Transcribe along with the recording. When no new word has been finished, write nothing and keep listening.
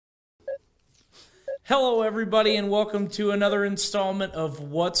Hello, everybody, and welcome to another installment of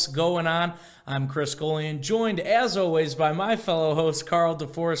What's Going On. I'm Chris Golian, joined, as always, by my fellow host, Carl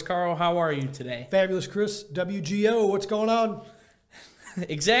DeForest. Carl, how are you today? Fabulous, Chris. WGO, what's going on?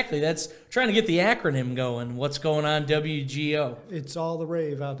 Exactly. That's trying to get the acronym going. What's going on, WGO? It's all the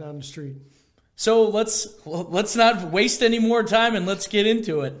rave out down the street. So let's not waste any more time and let's get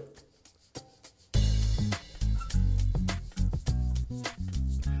into it.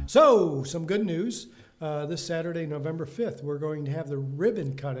 So, some good news. This Saturday, November 5th, we're going to have the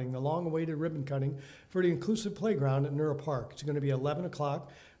ribbon cutting, the long-awaited ribbon cutting for the Inclusive Playground at Neuro Park. It's going to be 11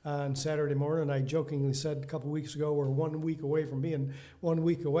 o'clock on Saturday morning. I jokingly said a couple weeks ago we're 1 week away from being 1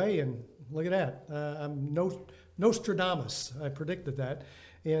 week away, and look at that. I'm Nostradamus. I predicted that.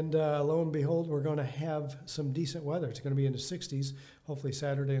 And lo and behold, we're going to have some decent weather. It's going to be in the 60s, hopefully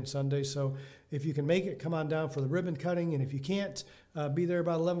Saturday and Sunday. So if you can make it, come on down for the ribbon cutting. And if you can't, be there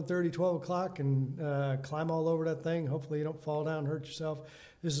about 11:30, 12 o'clock and climb all over that thing. Hopefully you don't fall down and hurt yourself.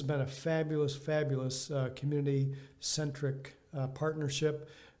 This has been a fabulous, fabulous community-centric partnership.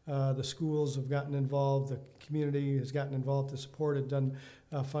 The schools have gotten involved. The community has gotten involved to support it, done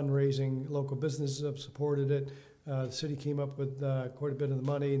fundraising. Local businesses have supported it. The city came up with quite a bit of the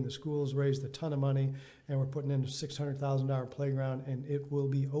money, and the schools raised a ton of money, and we're putting in a $600,000 playground, and it will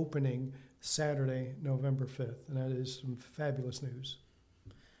be opening Saturday, November 5th, and that is some fabulous news.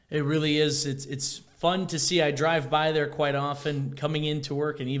 It really is. It's fun to see. I drive by there quite often, coming into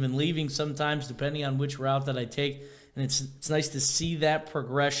work and even leaving sometimes, depending on which route that I take, and it's nice to see that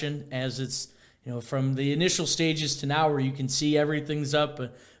progression as it's, from the initial stages to now where you can see everything's up.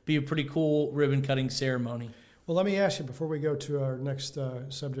 Be a pretty cool ribbon cutting ceremony. Well, let me ask you before we go to our next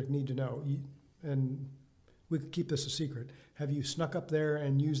subject, need to know, and we could keep this a secret. Have you snuck up there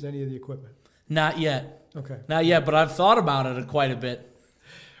and used any of the equipment? Not yet. Okay. Not yet, but I've thought about it quite a bit.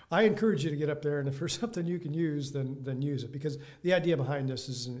 I encourage you to get up there, and if there's something you can use, then use it. Because the idea behind this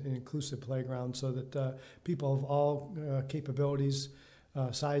is an inclusive playground so that people of all capabilities,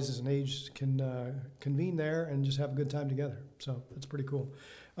 sizes, and ages can convene there and just have a good time together. So that's pretty cool.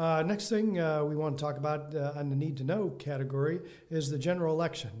 Next thing we want to talk about on the Need to Know category is the general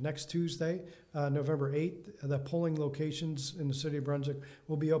election. Next Tuesday, November 8th, the polling locations in the city of Brunswick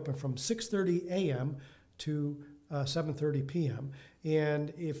will be open from 6:30 a.m. to 7:30 p.m.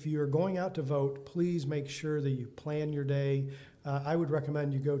 And if you're going out to vote, please make sure that you plan your day. I would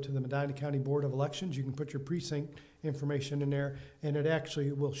recommend you go to the Medina County Board of Elections. You can put your precinct information in there, and it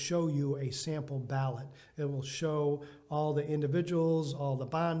actually will show you a sample ballot. It will show all the individuals, all the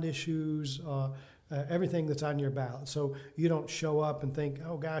bond issues, everything that's on your ballot. So you don't show up and think,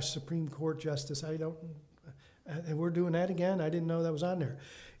 oh gosh, Supreme Court Justice, and we're doing that again? I didn't know that was on there.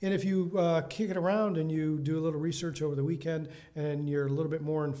 And if you kick it around and you do a little research over the weekend and you're a little bit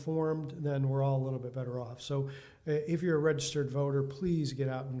more informed, then we're all a little bit better off. So if you're a registered voter, please get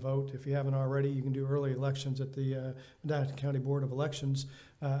out and vote. If you haven't already, you can do early elections at the Medina County Board of Elections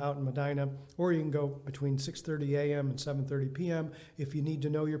out in Medina, or you can go between 6:30 a.m. and 7:30 p.m. If you need to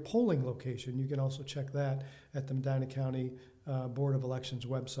know your polling location, you can also check that at the Medina County Board of Elections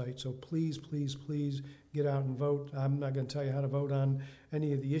website. So please, please, please get out and vote. I'm not going to tell you how to vote on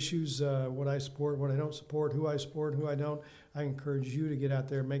any of the issues, what I support, what I don't support, who I support, who I don't. I encourage you to get out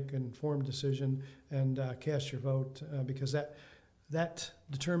there, make an informed decision, and cast your vote because that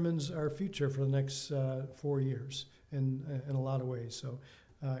determines our future for the next 4 years in a lot of ways. So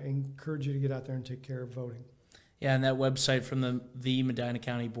I encourage you to get out there and take care of voting. Yeah, and that website from the Medina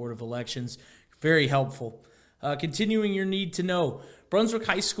County Board of Elections, very helpful. Continuing your need to know, Brunswick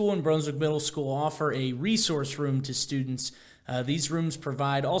High School and Brunswick Middle School offer a resource room to students. These rooms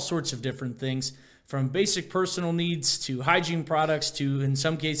provide all sorts of different things, from basic personal needs to hygiene products to, in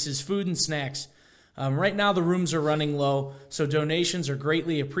some cases, food and snacks. Right now, the rooms are running low, so donations are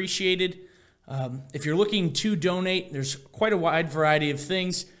greatly appreciated. If you're looking to donate, there's quite a wide variety of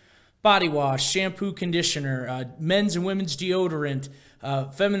things. Body wash, shampoo, conditioner, men's and women's deodorant,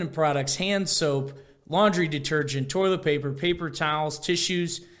 feminine products, hand soap, laundry detergent, toilet paper, paper towels,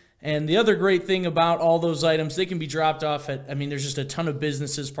 tissues. And the other great thing about all those items, they can be dropped off at, there's just a ton of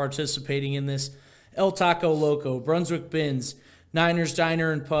businesses participating in this. El Taco Loco, Brunswick Bins, Niners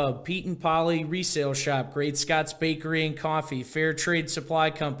Diner and Pub, Pete and Polly Resale Shop, Great Scott's Bakery and Coffee, Fair Trade Supply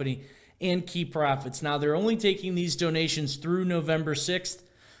Company, and Key Profits. Now, they're only taking these donations through November 6th.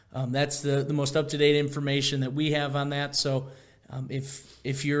 That's the most up-to-date information that we have on that. So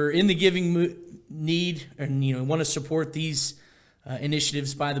if you're in the giving need and want to support these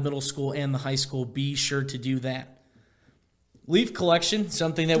initiatives by the middle school and the high school, be sure to do that. Leaf collection,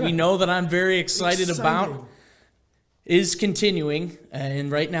 something that we know that I'm very excited about. is continuing,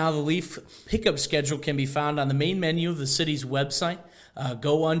 and right now the leaf pickup schedule can be found on the main menu of the city's website.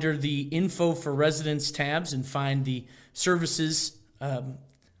 Go under the Info for Residents tabs and find the Services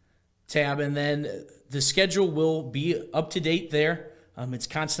tab, and then the schedule will be up to date there. It's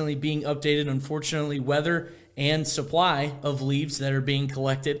constantly being updated. Unfortunately, weather and supply of leaves that are being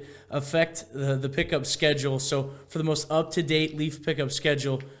collected affect the pickup schedule. So for the most up-to-date leaf pickup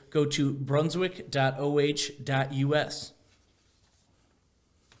schedule, go to brunswick.oh.us.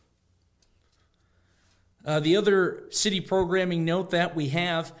 The other city programming note that we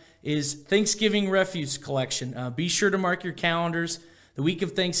have is Thanksgiving refuse collection. Be sure to mark your calendars. The week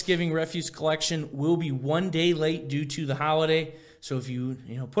of Thanksgiving refuse collection will be 1 day late due to the holiday. So if you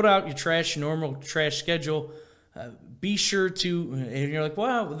put out your trash, normal trash schedule, be sure to, and you're like,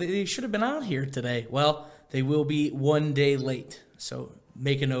 wow, they should have been out here today. Well, they will be 1 day late. So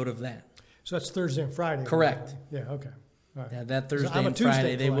make a note of that. So that's Thursday and Friday. Correct. Yeah, okay. All right. Yeah, that Thursday I'm a and Tuesday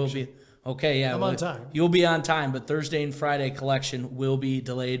Friday, they will collection. be. Okay, yeah. I'm on time. You'll be on time, but Thursday and Friday collection will be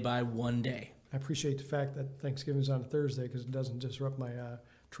delayed by 1 day. I appreciate the fact that Thanksgiving is on a Thursday because it doesn't disrupt my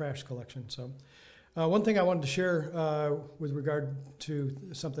trash collection. So, one thing I wanted to share with regard to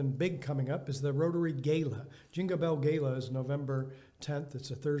something big coming up is the Rotary Gala. Jingle Bell Gala is November 10th.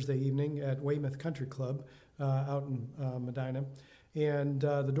 It's a Thursday evening at Weymouth Country Club out in Medina. And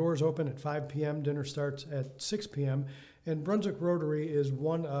the doors open at 5 p.m. Dinner starts at 6 p.m. And Brunswick Rotary is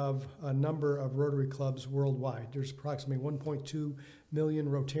one of a number of Rotary clubs worldwide. There's approximately 1.2 million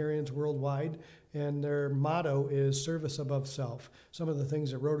Rotarians worldwide, and their motto is service above self. Some of the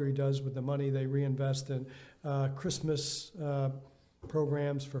things that Rotary does with the money they reinvest in Christmas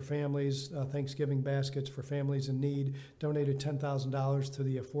programs for families, Thanksgiving baskets for families in need, donated $10,000 to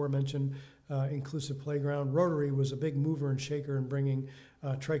the aforementioned inclusive playground. Rotary was a big mover and shaker in bringing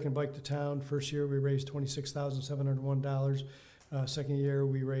Trike and Bike to town. First year we raised $26,701. Second year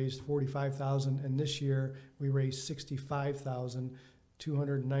we raised $45,000, and this year we raised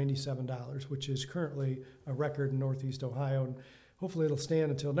 $65,297, which is currently a record in Northeast Ohio. And hopefully it'll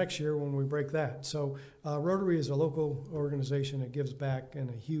stand until next year when we break that. So Rotary is a local organization that gives back in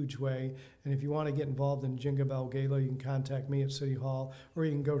a huge way. And if you want to get involved in Jingle Bell Gala, you can contact me at City Hall, or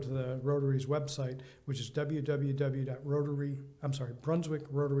you can go to the Rotary's website, which is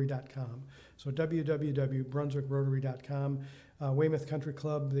brunswickrotary.com. So www.brunswickrotary.com. Weymouth Country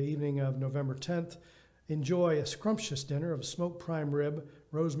Club, the evening of November 10th. Enjoy a scrumptious dinner of smoked prime rib,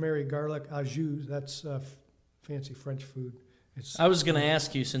 rosemary, garlic, au jus. That's fancy French food. I was going to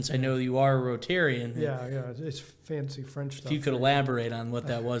ask you, since I know you are a Rotarian. Yeah, it's fancy French stuff. If you could elaborate on what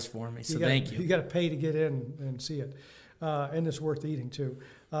that was for me, so thank you. You got to pay to get in and see it, and it's worth eating too.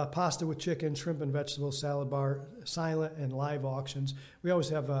 Pasta with chicken, shrimp and vegetables, salad bar, silent and live auctions. We always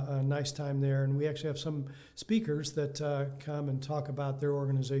have a nice time there, and we actually have some speakers that come and talk about their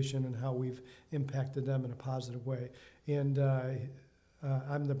organization and how we've impacted them in a positive way. And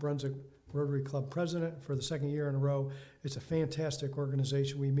I'm the Brunswick Rotary Club president for the second year in a row. It's a fantastic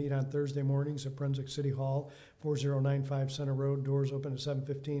organization. We meet on Thursday mornings at Brunswick City Hall, 4095 Center Road. Doors open at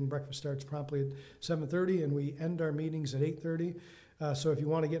 7:15. Breakfast starts promptly at 7:30, and we end our meetings at 8:30. So if you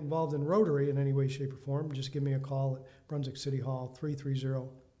want to get involved in Rotary in any way, shape, or form, just give me a call at Brunswick City Hall,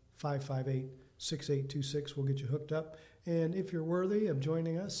 330-558-6826. We'll get you hooked up. And if you're worthy of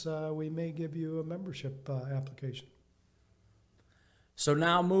joining us, we may give you a membership application. So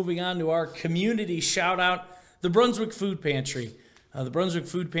now moving on to our community shout-out, the Brunswick Food Pantry. The Brunswick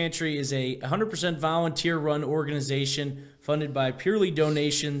Food Pantry is a 100% volunteer-run organization funded by purely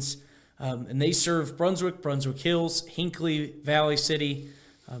donations, and they serve Brunswick, Brunswick Hills, Hinckley, Valley City.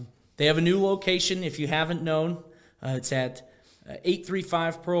 They have a new location, if you haven't known. It's at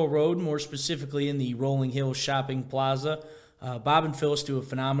 835 Pearl Road, more specifically in the Rolling Hills Shopping Plaza. Bob and Phyllis do a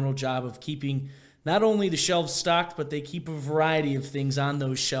phenomenal job of keeping not only the shelves stocked, but they keep a variety of things on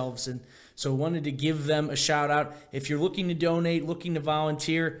those shelves. And so I wanted to give them a shout out. If you're looking to donate, looking to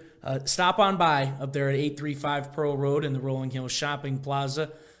volunteer, stop on by up there at 835 Pearl Road in the Rolling Hills Shopping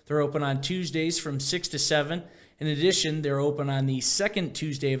Plaza. They're open on Tuesdays from 6 to 7. In addition, they're open on the second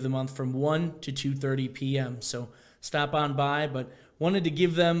Tuesday of the month from 1 to 2:30 p.m. So stop on by, but wanted to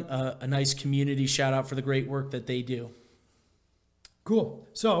give them a nice community shout out for the great work that they do. Cool.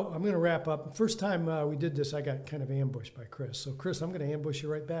 So I'm going to wrap up. First time we did this, I got kind of ambushed by Chris. So Chris, I'm going to ambush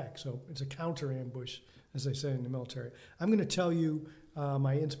you right back. So it's a counter ambush, as they say in the military. I'm going to tell you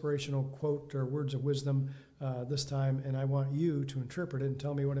my inspirational quote or words of wisdom this time, and I want you to interpret it and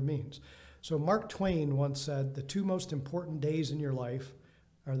tell me what it means. So Mark Twain once said, the two most important days in your life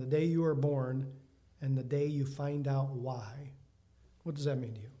are the day you are born and the day you find out why. What does that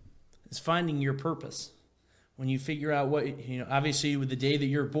mean to you? It's finding your purpose. when you figure out what, obviously with the day that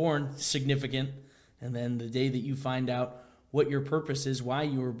you're born, significant, and then the day that you find out what your purpose is, why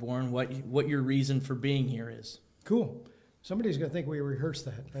you were born, what your reason for being here is. Cool. Somebody's going to think we rehearsed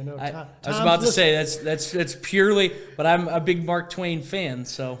that. I know. I was about to say that's purely, but I'm a big Mark Twain fan.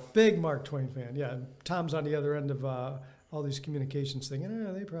 So big Mark Twain fan. Yeah, Tom's on the other end of all these communications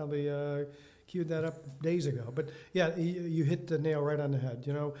thinking, they probably queued that up days ago. But yeah, you hit the nail right on the head.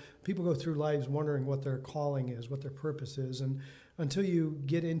 People go through lives wondering what their calling is, what their purpose is, and until you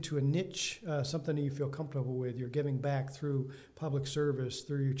get into a niche, something that you feel comfortable with, you're giving back through public service,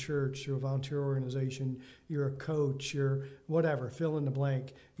 through your church, through a volunteer organization, you're a coach, you're whatever, fill in the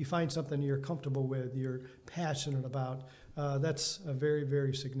blank. You find something you're comfortable with, you're passionate about. That's a very,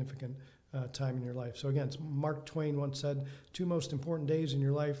 very significant time in your life. So again, Mark Twain once said, 2 most important days in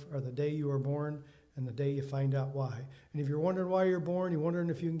your life are the day you are born and the day you find out why. And if you're wondering why you're born, you're wondering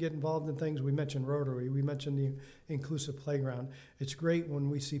if you can get involved in things, we mentioned Rotary, we mentioned the inclusive playground. It's great when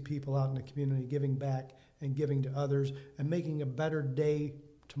we see people out in the community giving back and giving to others and making a better day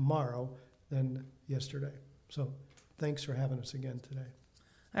tomorrow than yesterday. So thanks for having us again today.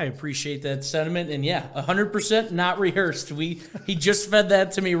 I appreciate that sentiment, and yeah, 100% not rehearsed. He just fed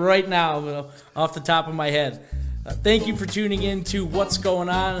that to me right now off the top of my head. Thank you for tuning in to What's Going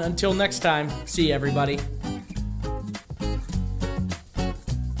On. Until next time, see you, everybody.